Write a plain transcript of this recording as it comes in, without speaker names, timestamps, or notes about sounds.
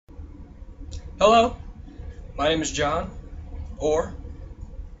Hello, my name is John, or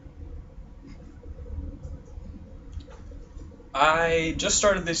I just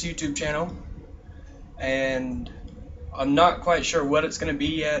started this YouTube channel and I'm not quite sure what it's going to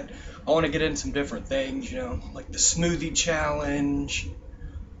be yet. I want to get in some different things, like the smoothie challenge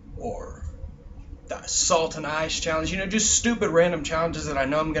or the salt and ice challenge, just stupid random challenges that I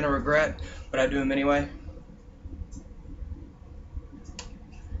know I'm going to regret, but I do them anyway.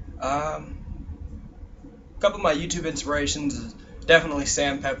 A couple of my YouTube inspirations is definitely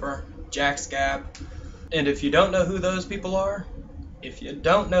Sam Pepper, Jack's Gap, and if you don't know who those people are,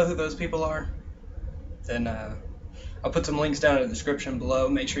 then I'll put some links down in the description below.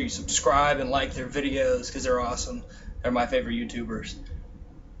 Make sure you subscribe and like their videos because they're awesome. They're my favorite YouTubers.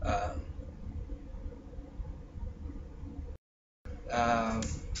 I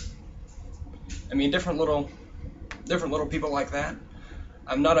mean, different little people like that.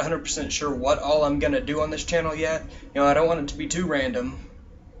 I'm not 100% sure what all I'm gonna do on this channel yet. I don't want it to be too random.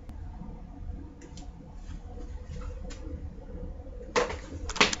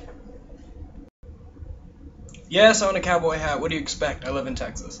 Yes, I own a cowboy hat. What do you expect? I live in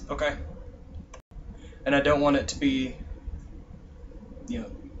Texas, okay? And I don't want it to be,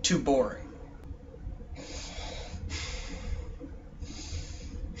 too boring.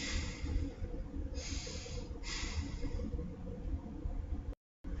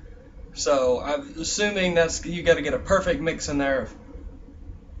 So I'm assuming you got to get a perfect mix in there of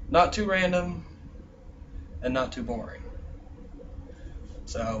not too random and not too boring.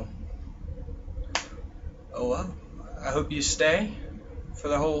 So, oh well, I hope you stay for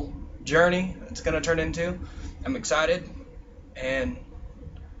the whole journey it's going to turn into. I'm excited, and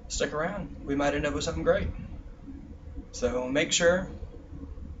stick around. We might end up with something great. So make sure,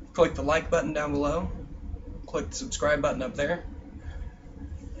 click the like button down below, click the subscribe button up there,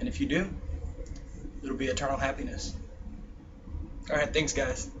 and if you do, it'll be eternal happiness. Alright, thanks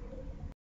guys.